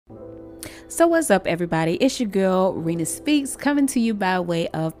So what's up, everybody? It's your girl, Rena Speaks, coming to you by way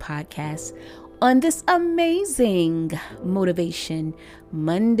of podcast on this amazing Motivation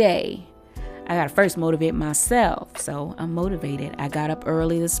Monday. I got to first motivate myself, so I'm motivated. I got up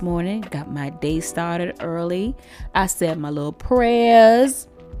early this morning, got my day started early. I said my little prayers.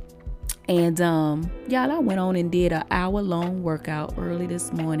 And y'all, I went on and did an hour-long workout early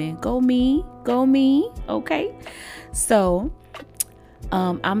this morning. Go me, okay? So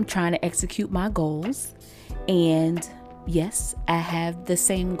I'm trying to execute my goals. And yes, I have the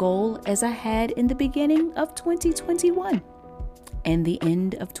same goal as I had in the beginning of 2021. And the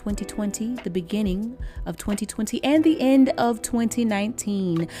end of 2020, the beginning of 2020, and the end of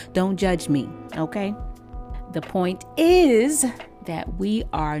 2019. Don't judge me, okay? The point is that we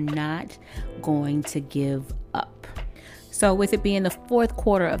are not going to give up. So with it being the fourth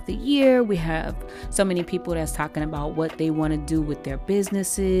quarter of the year, we have so many people that's talking about what they want to do with their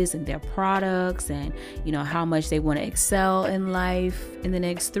businesses and their products and, you know, how much they want to excel in life in the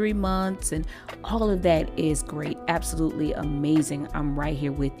next 3 months. And all of that is great. Absolutely amazing. I'm right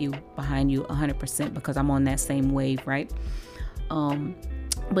here with you, behind you 100% because I'm on that same wave, right?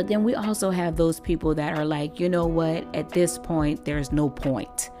 But then we also have those people that are like, you know what, at this point, there's no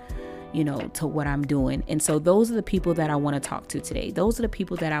point, you know, to what I'm doing. And so those are the people that I want to talk to today. Those are the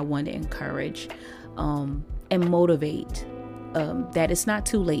people that I want to encourage and motivate that it's not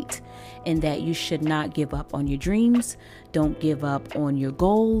too late and that you should not give up on your dreams. Don't give up on your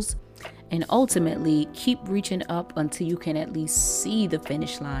goals. And ultimately, keep reaching up until you can at least see the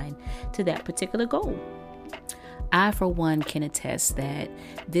finish line to that particular goal. I, for one, can attest that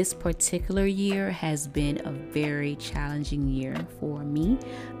this particular year has been a very challenging year for me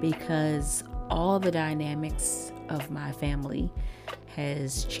because all the dynamics of my family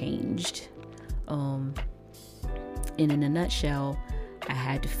has changed. In a nutshell, I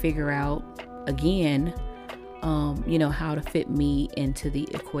had to figure out again, how to fit me into the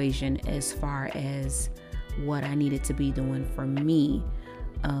equation as far as what I needed to be doing for me,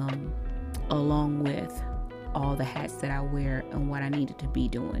 along with all the hats that I wear and what I needed to be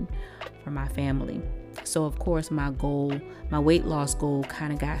doing for my family. So of course my weight loss goal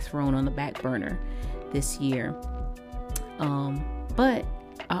kind of got thrown on the back burner this year. But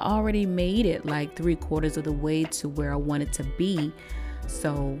I already made it like 3/4 of the way to where I wanted to be.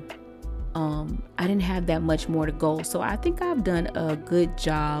 So I didn't have that much more to go. So I think I've done a good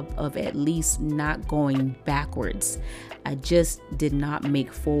job of at least not going backwards. I just did not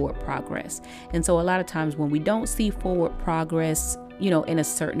make forward progress. And so a lot of times when we don't see forward progress, in a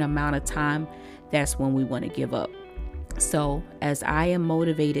certain amount of time, that's when we want to give up. So as I am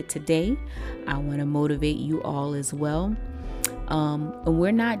motivated today, I want to motivate you all as well. And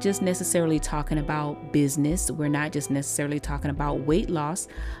we're not just necessarily talking about business. We're not just necessarily talking about weight loss.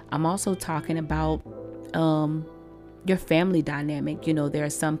 I'm also talking about your family dynamic. There are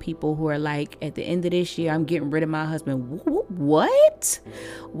some people who are like, at the end of this year, I'm getting rid of my husband. What?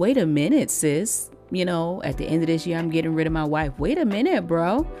 Wait a minute, sis. At the end of this year, I'm getting rid of my wife. Wait a minute,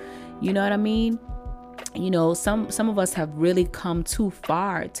 bro. You know what I mean? Some of us have really come too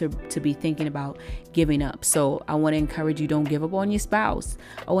far to be thinking about giving up. So I want to encourage you, don't give up on your spouse.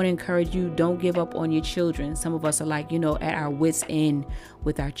 I want to encourage you, don't give up on your children. Some of us are like, at our wits' end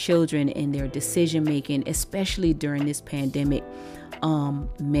with our children and their decision making, especially during this pandemic.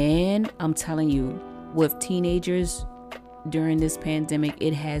 Man, I'm telling you, with teenagers during this pandemic,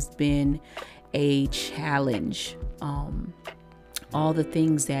 it has been a challenge. All the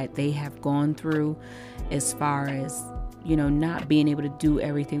things that they have gone through as far as, not being able to do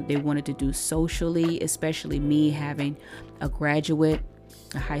everything they wanted to do socially, especially me having a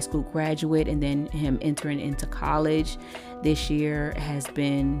high school graduate, and then him entering into college this year has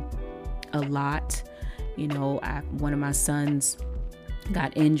been a lot. One of my sons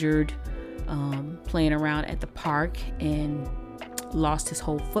got injured playing around at the park and lost his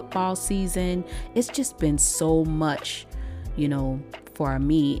whole football season. It's just been so much, for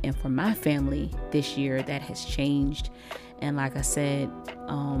me and for my family this year that has changed. And like I said,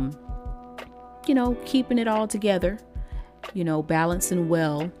 keeping it all together, balancing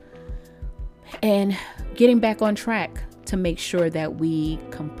well and getting back on track to make sure that we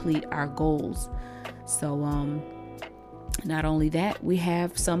complete our goals. So, not only that, we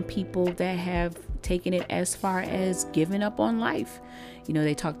have some people that have taken it as far as giving up on life.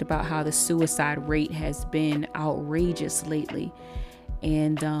 They talked about how the suicide rate has been outrageous lately.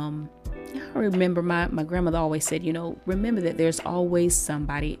 And I remember my grandmother always said, remember that there's always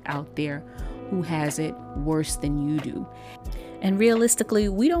somebody out there who has it worse than you do. And realistically,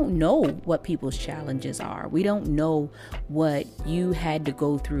 we don't know what people's challenges are. We don't know what you had to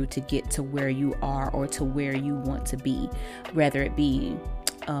go through to get to where you are or to where you want to be, whether it be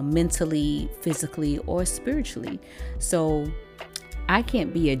mentally, physically, or spiritually. So I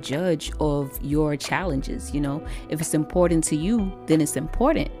can't be a judge of your challenges. If it's important to you, then it's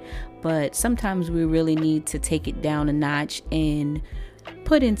important. But sometimes we really need to take it down a notch and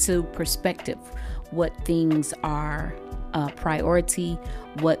put into perspective what things are a priority,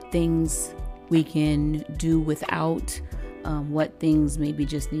 what things we can do without, what things maybe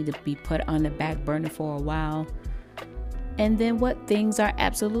just need to be put on the back burner for a while, and then what things are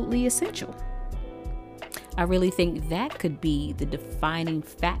absolutely essential. I really think that could be the defining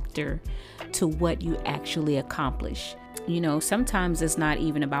factor to what you actually accomplish. Sometimes it's not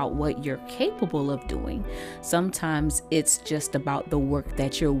even about what you're capable of doing. Sometimes it's just about the work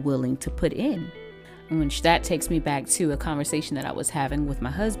that you're willing to put in. Which that takes me back to a conversation that I was having with my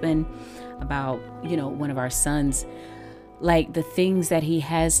husband about, one of our sons. Like, the things that he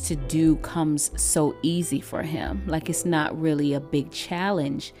has to do comes so easy for him. Like, it's not really a big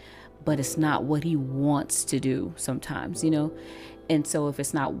challenge, but it's not what he wants to do sometimes, And so if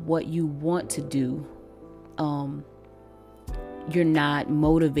it's not what you want to do, you're not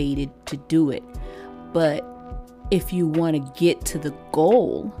motivated to do it. But if you want to get to the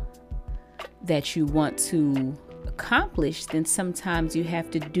goal that you want to accomplish, then sometimes you have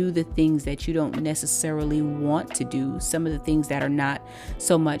to do the things that you don't necessarily want to do, some of the things that are not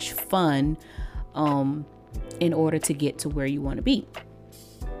so much fun, in order to get to where you want to be.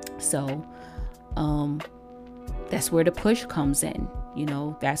 So that's where the push comes in.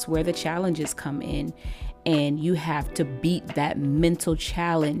 That's where the challenges come in. And you have to beat that mental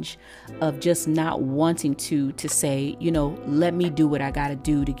challenge of just not wanting to say, let me do what I got to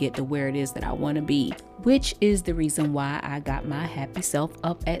do to get to where it is that I want to be, which is the reason why I got my happy self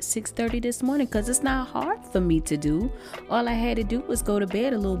up at 6:30 this morning, because it's not hard for me to do. All I had to do was go to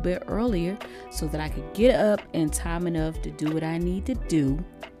bed a little bit earlier so that I could get up in time enough to do what I need to do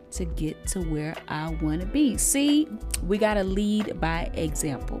to get to where I want to be. See, we got to lead by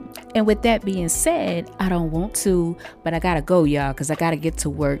example. And with that being said, I don't want to, but I got to go, y'all, because I got to get to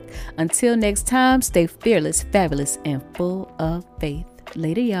work. Until next time, stay fearless, fabulous, and full of faith.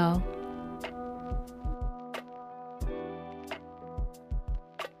 Later, y'all.